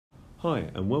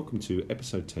Hi, and welcome to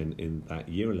episode 10 in that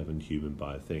Year 11 Human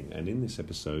Bio Thing. And in this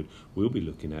episode, we'll be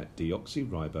looking at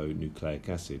deoxyribonucleic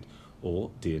acid,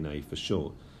 or DNA for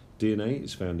short. DNA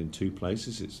is found in two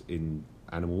places. It's in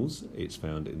animals, it's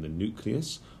found in the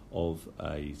nucleus of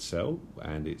a cell,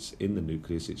 and it's in the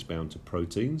nucleus, it's bound to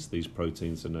proteins. These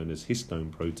proteins are known as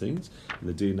histone proteins, and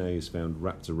the DNA is found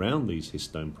wrapped around these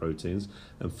histone proteins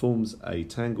and forms a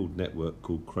tangled network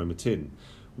called chromatin.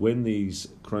 When these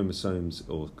chromosomes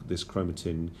or this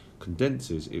chromatin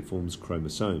condenses, it forms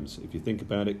chromosomes. If you think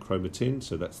about it, chromatin,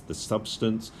 so that's the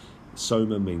substance.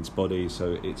 Soma means body,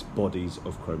 so it's bodies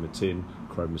of chromatin,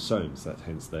 chromosomes, that's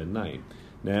hence their name.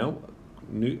 Now,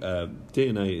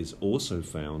 DNA is also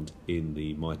found in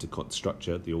the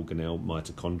structure, the organelle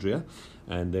mitochondria,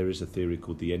 and there is a theory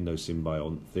called the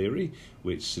endosymbiont theory,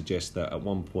 which suggests that at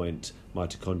one point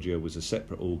mitochondria was a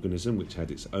separate organism which had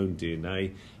its own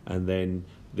DNA, and then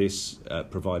this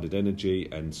provided energy,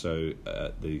 and so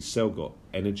the cell got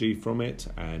energy from it,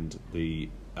 and the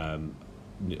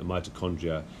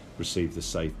mitochondria received a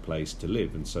safe place to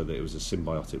live, and so that it was a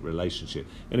symbiotic relationship.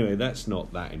 Anyway, that's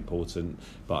not that important,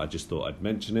 but I just thought I'd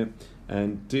mention it.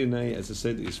 And DNA, as I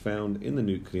said, is found in the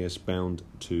nucleus, bound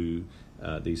to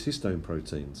these histone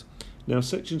proteins. Now,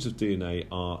 sections of DNA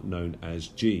are known as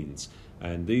genes,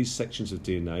 and these sections of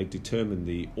DNA determine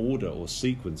the order or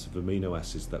sequence of amino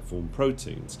acids that form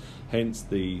proteins. Hence,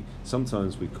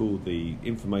 sometimes we call the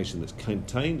information that's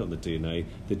contained on the DNA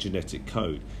the genetic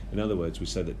code. In other words, we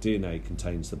say that DNA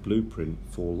contains the blueprint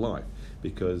for life,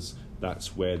 because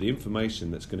that's where the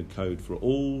information that's going to code for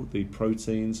all the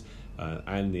proteins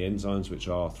and the enzymes, which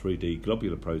are 3D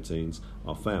globular proteins,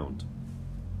 are found.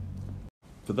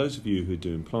 For those of you who are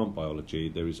doing plant biology,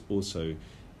 there is also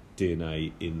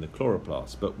DNA in the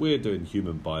chloroplast, but we're doing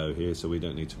human bio here, so we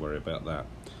don't need to worry about that.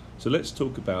 So let's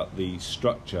talk about the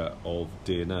structure of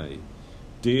DNA.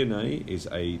 DNA is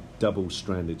a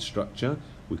double-stranded structure.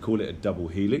 We call it a double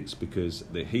helix because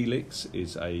the helix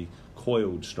is a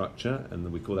coiled structure, and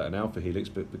then we call that an alpha helix,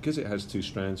 but because it has two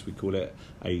strands, we call it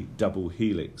a double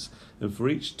helix. And for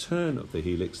each turn of the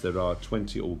helix, there are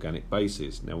 20 organic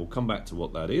bases. Now, we'll come back to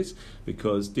what that is,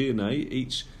 because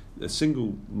DNA, a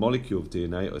single molecule of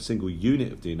DNA, or a single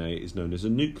unit of DNA, is known as a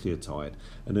nucleotide.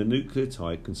 And a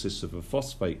nucleotide consists of a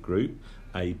phosphate group,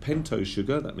 a pentose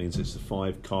sugar, that means it's a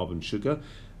 5-carbon sugar,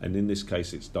 and in this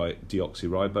case it's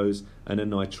deoxyribose, and a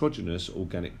nitrogenous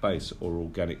organic base, or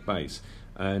organic base.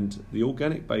 And the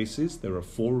organic bases, there are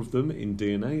 4 of them in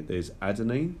DNA. There's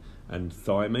adenine and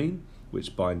thymine,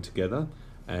 which bind together,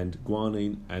 and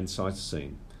guanine and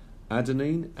cytosine.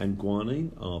 Adenine and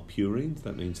guanine are purines,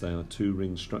 that means they are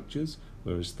 2-ring structures,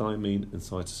 whereas thymine and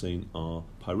cytosine are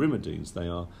pyrimidines, they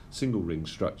are single-ring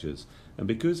structures. And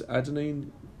because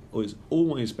adenine is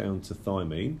always bound to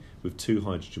thymine with 2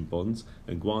 hydrogen bonds,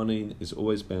 and guanine is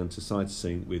always bound to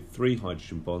cytosine with 3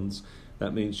 hydrogen bonds,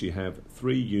 that means you have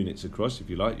 3 units across, if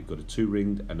you like. You've got a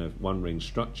 2-ringed and a 1-ring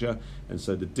structure, and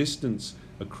so the distance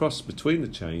across between the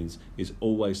chains is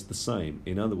always the same.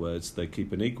 In other words, they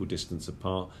keep an equal distance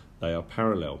apart, they are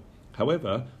parallel.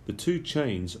 However, the 2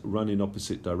 chains run in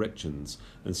opposite directions,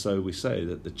 and so we say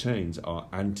that the chains are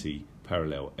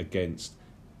anti-parallel. Against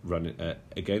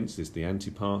is the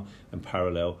anti-part, and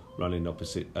parallel run in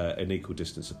opposite, an equal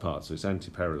distance apart, so it's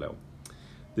anti-parallel.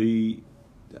 The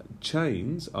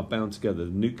chains are bound together,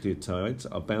 the nucleotides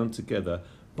are bound together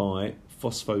by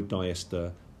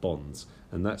phosphodiester bonds,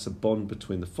 and that's a bond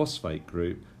between the phosphate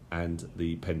group and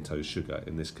the pentose sugar,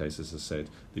 in this case, as I said,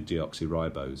 the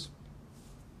deoxyribose.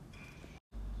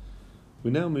 We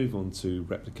now move on to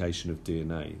replication of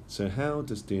DNA. So how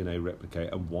does DNA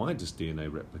replicate, and why does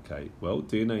DNA replicate? Well,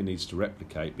 DNA needs to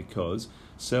replicate because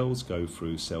cells go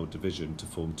through cell division to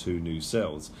form 2 new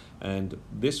cells, and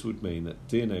this would mean that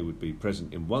DNA would be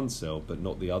present in one cell but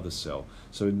not the other cell.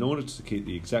 So in order to keep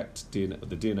the exact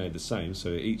DNA the same, so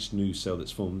each new cell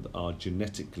that's formed are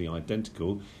genetically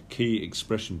identical, key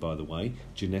expression by the way,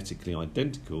 genetically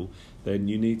identical, then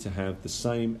you need to have the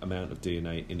same amount of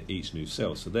DNA in each new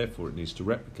cell, so therefore it needs to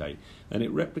replicate, and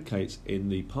it replicates in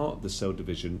the part of the cell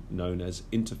division known as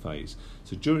interphase.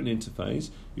 So during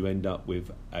interphase you end up with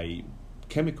a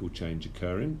chemical change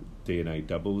occurring, DNA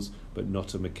doubles, but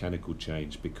not a mechanical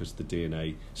change because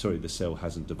the cell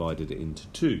hasn't divided it into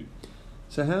 2.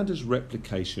 So how does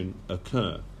replication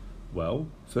occur? Well,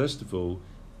 first of all,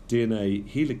 DNA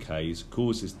helicase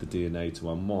causes the DNA to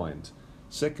unwind.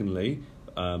 Secondly,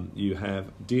 you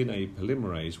have DNA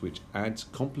polymerase, which adds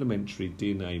complementary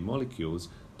DNA molecules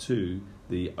to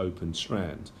the open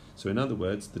strand. So in other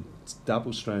words, the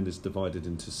double strand is divided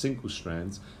into single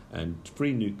strands, and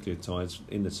 3 nucleotides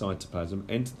in the cytoplasm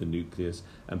enter the nucleus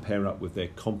and pair up with their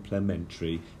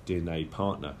complementary DNA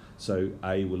partner. So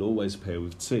A will always pair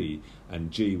with T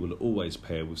and G will always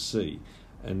pair with C.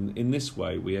 And in this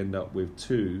way, we end up with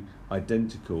 2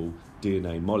 identical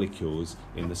DNA molecules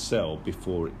in the cell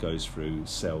before it goes through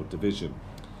cell division.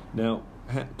 Now,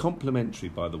 complementary,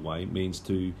 by the way, means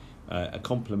to a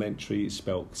complementary is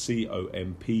spelled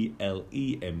complementary,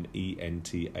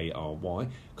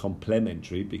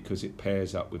 complementary, because it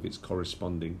pairs up with its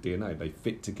corresponding DNA. They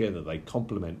fit together, they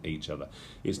complement each other.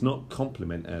 It's not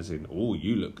complement as in, oh,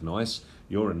 you look nice,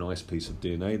 you're a nice piece of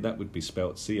DNA. That would be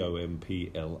spelled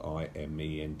complementary.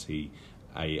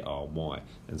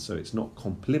 And so it's not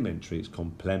complementary, it's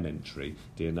complementary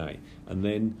DNA. And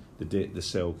then the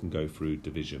cell can go through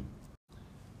division.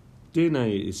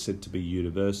 DNA is said to be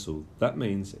universal. That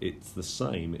means it's the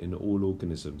same in all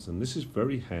organisms, and this is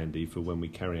very handy for when we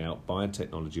carry out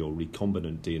biotechnology or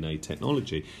recombinant DNA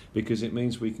technology, because it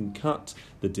means we can cut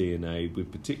the DNA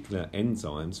with particular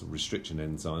enzymes, restriction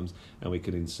enzymes, and we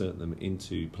can insert them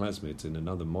into plasmids in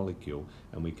another molecule,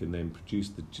 and we can then produce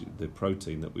the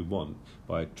protein that we want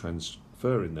by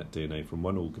transferring that DNA from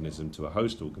one organism to a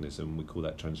host organism. We call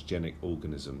that transgenic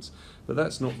organisms. But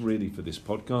that's not really for this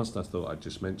podcast. I thought I'd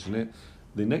just mention it.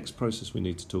 The next process we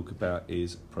need to talk about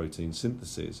is protein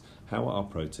synthesis. How are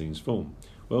proteins formed?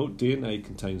 Well, DNA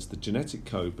contains the genetic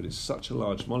code, but it's such a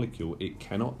large molecule it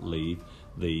cannot leave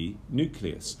the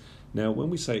nucleus. Now, when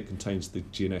we say it contains the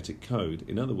genetic code,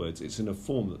 in other words, it's in a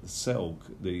form that the cell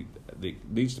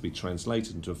needs to be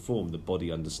translated into a form the body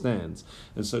understands.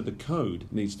 And so the code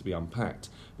needs to be unpacked.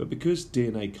 But because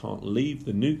DNA can't leave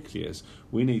the nucleus,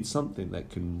 we need something that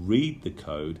can read the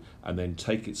code and then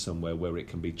take it somewhere where it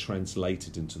can be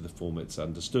translated into the form it's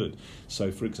understood.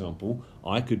 So, for example,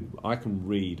 I can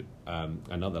read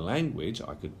another language.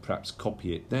 I could perhaps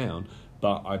copy it down,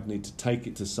 but I'd need to take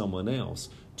it to someone else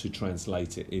to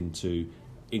translate it into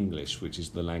English, which is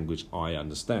the language I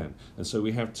understand. And so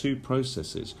we have 2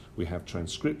 processes. We have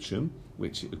transcription,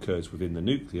 which occurs within the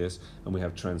nucleus, and we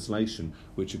have translation,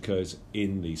 which occurs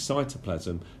in the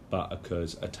cytoplasm, but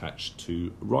occurs attached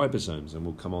to ribosomes, and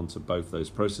we'll come on to both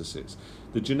those processes.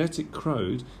 The genetic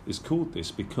code is called this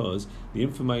because the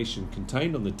information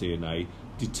contained on the DNA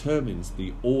determines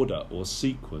the order or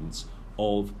sequence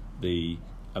of the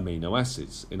amino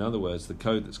acids. In other words, the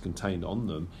code that's contained on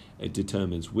them, it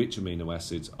determines which amino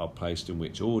acids are placed in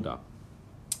which order.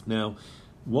 Now,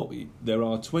 there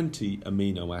are 20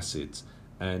 amino acids,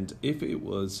 and if it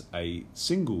was a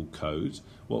single code,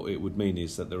 what it would mean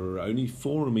is that there are only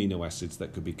 4 amino acids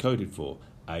that could be coded for.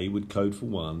 A would code for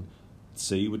one,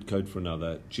 C would code for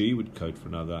another, G would code for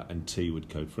another, and T would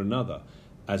code for another.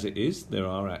 As it is, there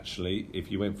are actually,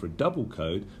 if you went for a double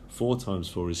code, 4 times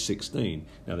 4 is 16.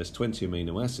 Now there's 20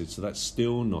 amino acids, so that's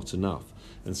still not enough.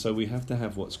 And so we have to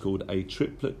have what's called a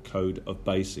triplet code of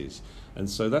bases. And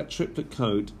so that triplet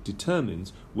code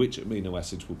determines which amino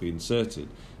acids will be inserted.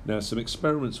 Now some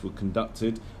experiments were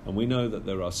conducted, and we know that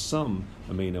there are some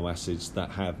amino acids that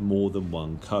have more than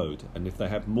one code. And if they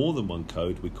have more than one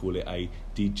code, we call it a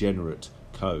degenerate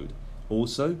code.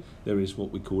 Also, there is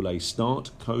what we call a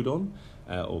start codon,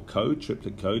 or code,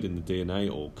 triplet code in the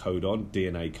DNA, or codon,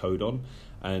 DNA codon,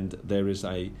 and there is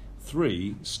a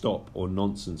 3 stop or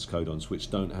nonsense codons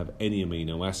which don't have any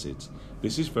amino acids.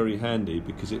 This is very handy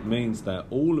because it means that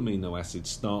all amino acids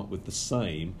start with the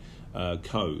same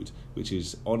code, which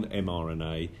is on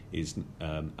mRNA is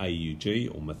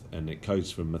AUG, and it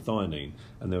codes from methionine,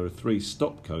 and there are 3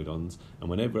 stop codons, and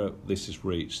whenever this is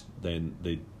reached, then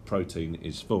the protein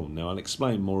is formed. Now I'll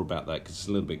explain more about that because it's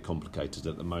a little bit complicated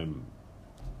at the moment.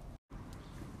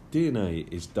 DNA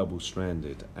is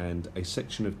double-stranded, and a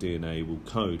section of DNA will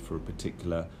code for a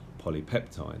particular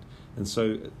polypeptide. And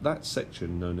so that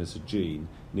section, known as a gene,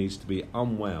 needs to be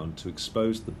unwound to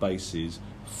expose the bases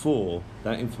for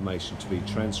that information to be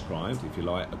transcribed. If you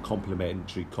like, a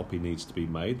complementary copy needs to be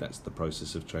made. That's the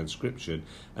process of transcription.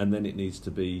 And then it needs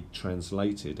to be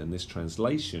translated, and this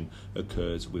translation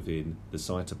occurs within the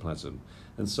cytoplasm.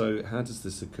 And so how does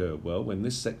this occur? Well, when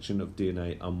this section of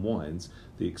DNA unwinds,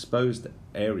 the exposed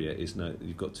area is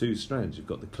you've got 2 strands. You've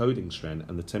got the coding strand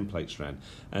and the template strand.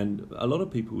 And a lot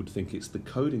of people would think it's the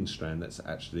coding strand that's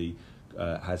actually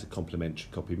has a complementary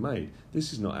copy made.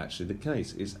 This is not actually the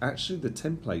case. It's actually the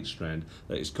template strand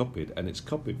that is copied, and it's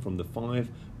copied from the 5'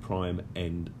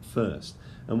 end first.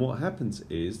 And what happens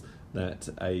is that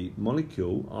a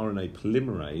molecule, RNA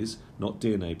polymerase, not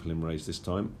DNA polymerase this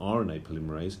time, RNA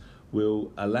polymerase,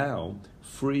 will allow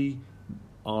 3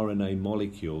 RNA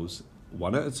molecules,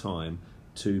 one at a time,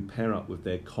 to pair up with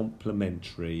their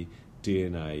complementary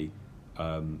DNA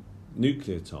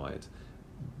nucleotide.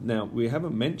 Now, we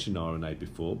haven't mentioned RNA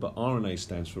before, but RNA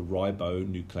stands for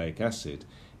ribonucleic acid.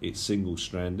 It's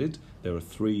single-stranded. There are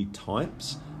 3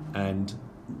 types, and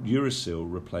uracil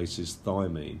replaces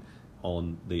thymine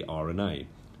on the RNA.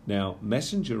 Now,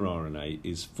 messenger RNA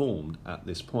is formed at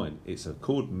this point. It's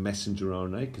called messenger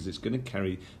RNA because it's going to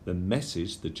carry the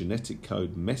message, the genetic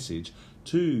code message,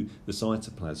 to the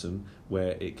cytoplasm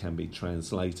where it can be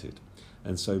translated.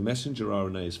 And so messenger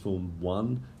RNA is formed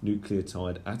 1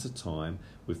 nucleotide at a time,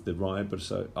 with the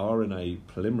RNA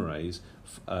polymerase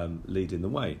leading the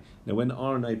way. Now, when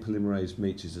RNA polymerase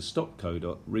reaches a stop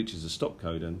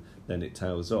codon, then it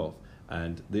tails off,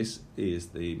 and this is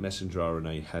the messenger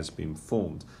RNA has been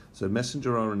formed. So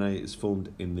messenger RNA is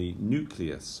formed in the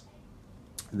nucleus.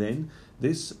 Then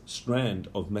this strand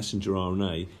of messenger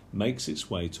RNA makes its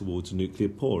way towards a nuclear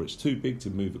pore. It's too big to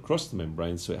move across the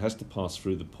membrane, so it has to pass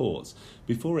through the ports.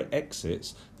 Before it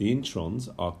exits, the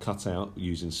introns are cut out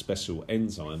using special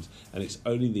enzymes, and it's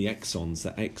only the exons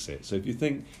that exit. So if you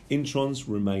think introns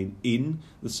remain in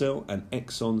the cell and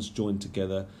exons join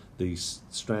together, these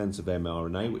strands of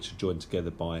mRNA, which are joined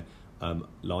together by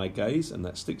ligase, and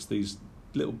that sticks these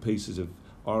little pieces of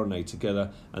RNA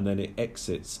together, and then it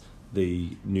exits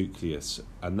the nucleus,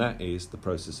 and that is the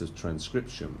process of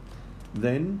transcription.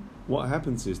 Then what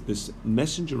happens is this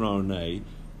messenger RNA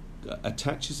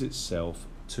attaches itself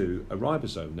to a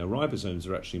ribosome. Now, ribosomes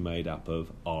are actually made up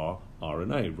of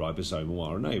rRNA, ribosomal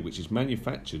RNA, which is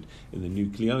manufactured in the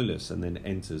nucleolus and then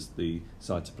enters the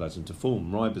cytoplasm to form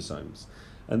ribosomes.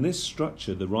 And this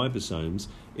structure, the ribosomes,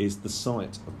 is the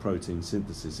site of protein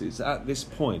synthesis. It's at this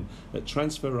point that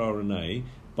transfer RNA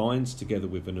binds together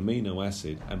with an amino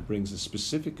acid and brings a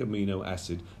specific amino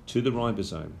acid to the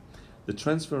ribosome. The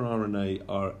transfer RNA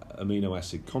amino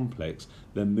acid complex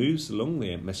then moves along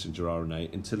the messenger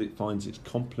RNA until it finds its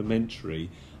complementary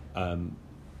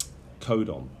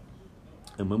codon.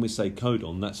 And when we say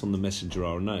codon, that's on the messenger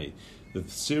RNA. The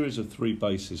series of 3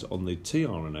 bases on the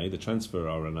tRNA, the transfer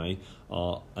RNA,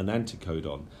 are an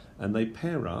anticodon, and they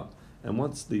pair up. And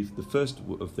once the first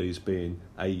of these being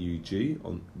AUG,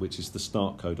 which is the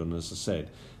start codon, as I said,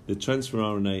 the transfer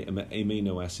RNA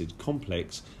amino acid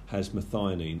complex has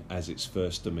methionine as its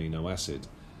first amino acid.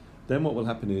 Then what will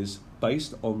happen is,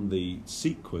 based on the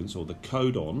sequence or the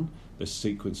codon, the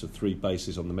sequence of 3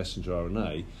 bases on the messenger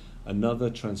RNA, another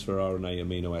transfer RNA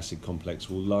amino acid complex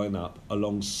will line up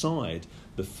alongside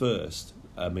the first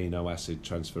amino acid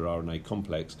transfer RNA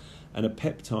complex, and a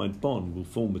peptide bond will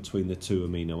form between the 2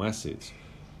 amino acids.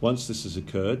 Once this has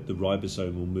occurred, the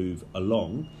ribosome will move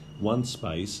along one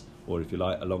space, or if you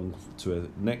like, along to a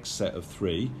next set of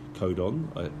 3 codon,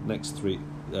 next three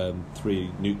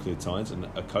nucleotides and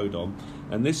a codon,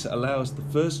 and this allows the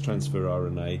first transfer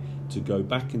RNA to go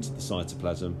back into the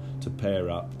cytoplasm to pair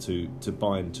up to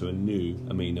bind to a new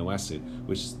amino acid,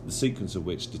 which the sequence of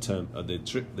which the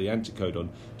anticodon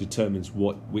determines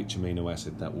which amino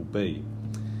acid that will be.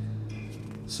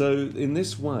 So in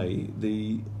this way,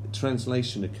 the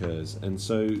translation occurs, and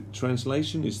so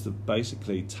translation is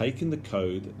basically taking the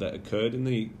code that occurred in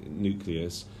the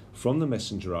nucleus from the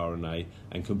messenger RNA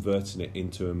and converting it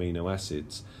into amino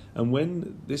acids. And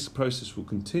when this process will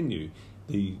continue,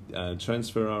 the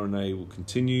transfer RNA will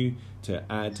continue to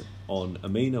add on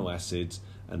amino acids,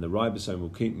 and the ribosome will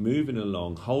keep moving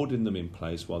along, holding them in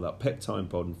place while that peptide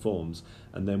bond forms,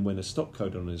 and then when a stop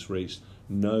codon is reached,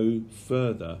 no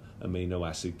further amino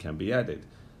acid can be added.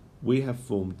 We have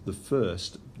formed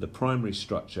the primary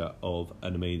structure of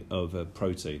a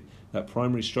protein. That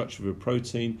primary structure of a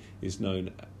protein is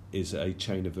a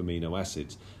chain of amino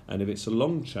acids, and if it's a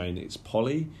long chain, it's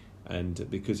poly, and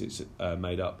because it's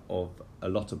made up of a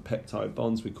lot of peptide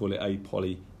bonds, we call it a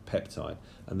polypeptide,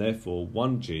 and therefore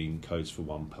one gene codes for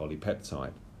one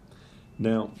polypeptide.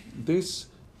 Now, this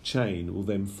chain will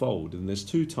then fold, and there's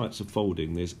 2 types of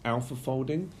folding. There's alpha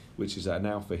folding, which is an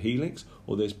alpha helix,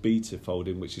 or there's beta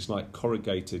folding, which is like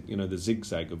corrugated, the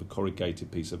zigzag of a corrugated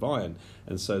piece of iron,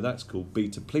 and so that's called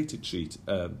beta pleated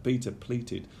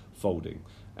folding.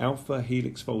 Alpha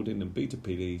helix folding and beta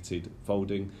pleated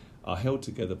folding are held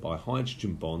together by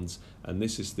hydrogen bonds, and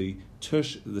this is the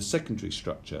secondary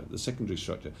structure.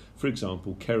 For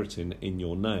example, keratin in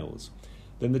your nails.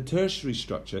 Then the tertiary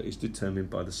structure is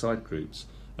determined by the side groups.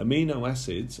 Amino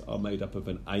acids are made up of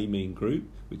an amine group,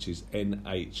 which is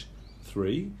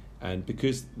NH3, And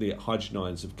because the hydrogen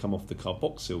ions have come off the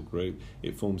carboxyl group,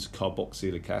 it forms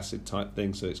carboxylic acid type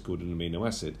thing, so it's called an amino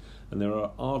acid. And there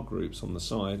are R groups on the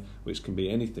side, which can be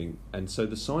anything. And so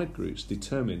the side groups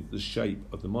determine the shape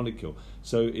of the molecule.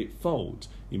 So it folds.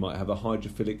 You might have a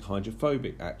hydrophilic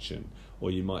hydrophobic action,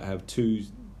 or you might have two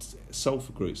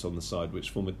sulfur groups on the side which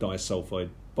form a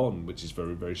disulfide bond, which is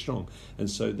very, very strong. And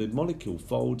so the molecule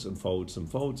folds and folds and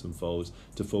folds and folds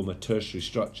to form a tertiary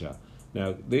structure.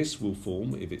 Now, this will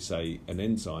form, if it's an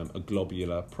enzyme, a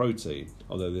globular protein,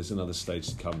 although there's another stage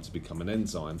to come to become an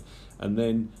enzyme. And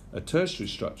then a tertiary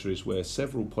structure is where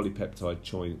several polypeptide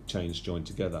chains join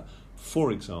together.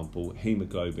 For example,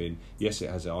 hemoglobin, yes, it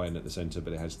has an ion at the centre,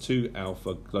 but it has two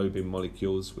alpha globin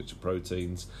molecules, which are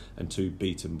proteins, and two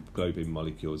beta globin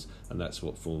molecules, and that's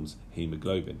what forms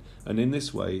hemoglobin. And in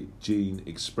this way, gene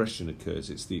expression occurs.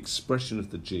 It's the expression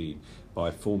of the gene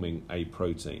by forming a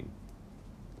protein.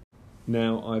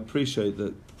 Now, I appreciate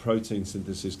that protein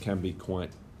synthesis can be quite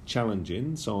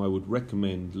challenging, so I would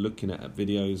recommend looking at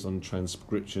videos on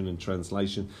transcription and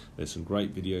translation. There's some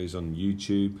great videos on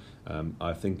YouTube.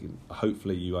 I think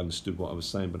hopefully you understood what I was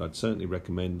saying, but I'd certainly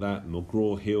recommend that.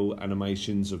 McGraw-Hill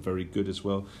animations are very good as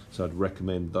well, so I'd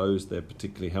recommend those. They're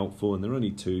particularly helpful, and they're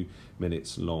only 2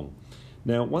 minutes long.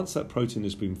 Now, once that protein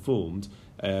has been formed,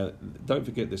 don't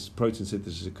forget this protein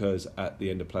synthesis occurs at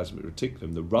the endoplasmic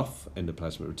reticulum, the rough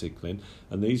endoplasmic reticulum,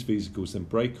 and these vesicles then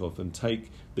break off and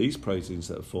take these proteins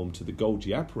that are formed to the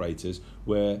Golgi apparatus,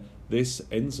 where this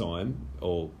enzyme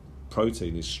or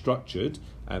protein is structured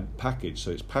and packaged.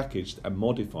 So it's packaged and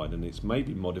modified, and it's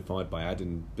maybe modified by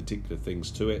adding particular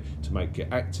things to it to make it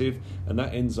active, and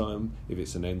that enzyme, if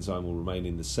it's an enzyme, will remain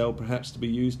in the cell perhaps to be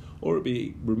used, or it'll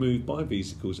be removed by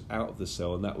vesicles out of the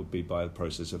cell, and that would be by the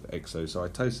process of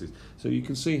exocytosis. So you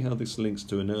can see how this links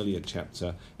to an earlier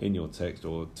chapter in your text,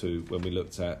 or to when we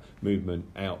looked at movement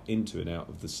out into and out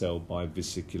of the cell by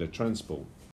vesicular transport.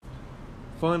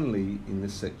 Finally, in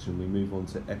this section we move on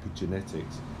to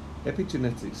epigenetics.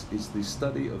 Epigenetics is the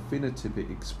study of phenotypic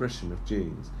expression of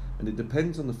genes, and it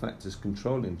depends on the factors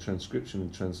controlling transcription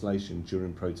and translation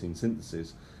during protein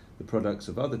synthesis, the products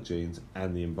of other genes,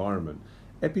 and the environment.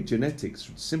 Epigenetics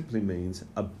simply means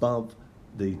above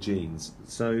the genes.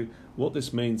 So what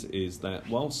this means is that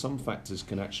while some factors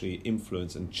can actually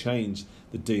influence and change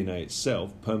the DNA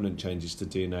itself, permanent changes to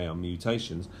DNA are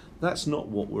mutations, that's not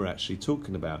what we're actually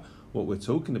talking about. What we're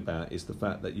talking about is the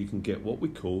fact that you can get what we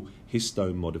call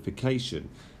histone modification.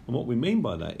 And what we mean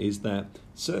by that is that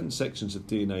certain sections of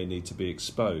DNA need to be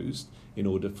exposed in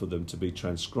order for them to be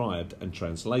transcribed and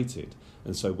translated.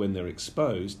 And so when they're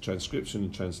exposed, transcription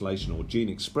and translation, or gene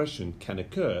expression, can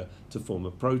occur to form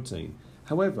a protein.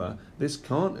 However, this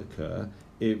can't occur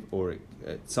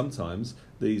sometimes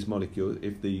these molecules,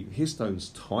 if the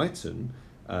histones tighten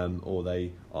or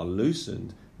they are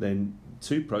loosened, then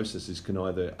two processes can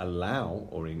either allow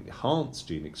or enhance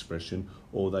gene expression,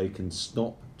 or they can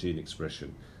stop gene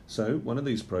expression. So one of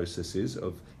these processes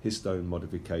of histone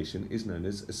modification is known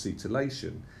as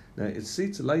acetylation. Now,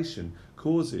 acetylation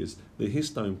causes the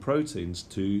histone proteins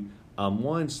to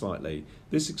unwind slightly.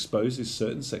 This exposes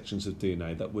certain sections of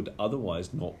DNA that would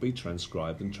otherwise not be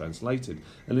transcribed and translated.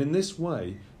 And in this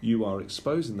way, you are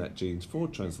exposing that genes for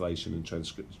translation and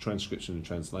transcription and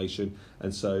translation,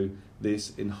 and so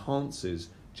this enhances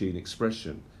gene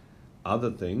expression.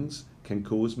 Other things can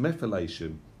cause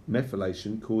methylation.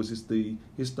 Methylation causes the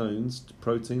histones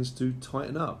proteins to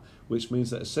tighten up, which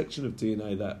means that a section of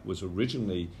DNA that was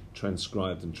originally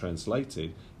transcribed and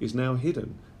translated is now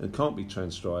hidden and can't be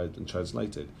transcribed and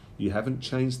translated. You haven't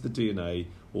changed the DNA,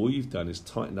 all you've done is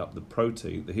tighten up the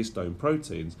protein, the histone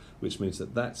proteins, which means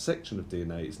that that section of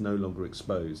DNA is no longer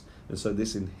exposed, and so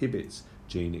this inhibits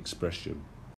gene expression.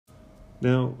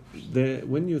 Now,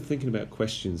 when you're thinking about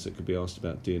questions that could be asked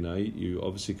about DNA, you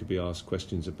obviously could be asked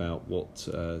questions about what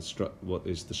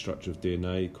is the structure of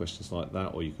DNA, questions like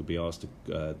that, or you could be asked,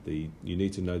 you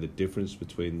need to know the difference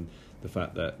between the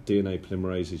fact that DNA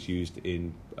polymerase is used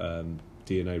in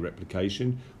DNA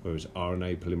replication, whereas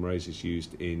RNA polymerase is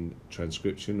used in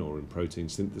transcription or in protein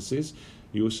synthesis.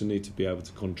 You also need to be able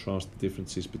to contrast the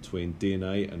differences between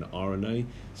DNA and RNA.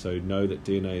 So know that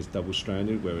DNA is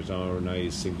double-stranded, whereas RNA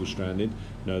is single-stranded.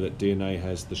 Know that DNA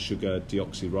has the sugar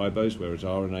deoxyribose, whereas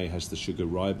RNA has the sugar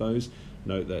ribose.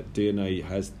 Note that DNA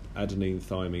has adenine,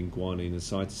 thymine, guanine, and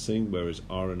cytosine, whereas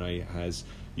RNA has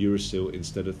uracil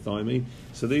instead of thymine.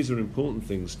 So these are important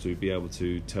things to be able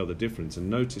to tell the difference. And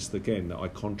notice again that I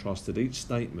contrasted each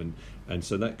statement, and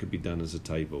so that could be done as a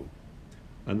table.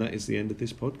 And that is the end of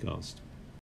this podcast.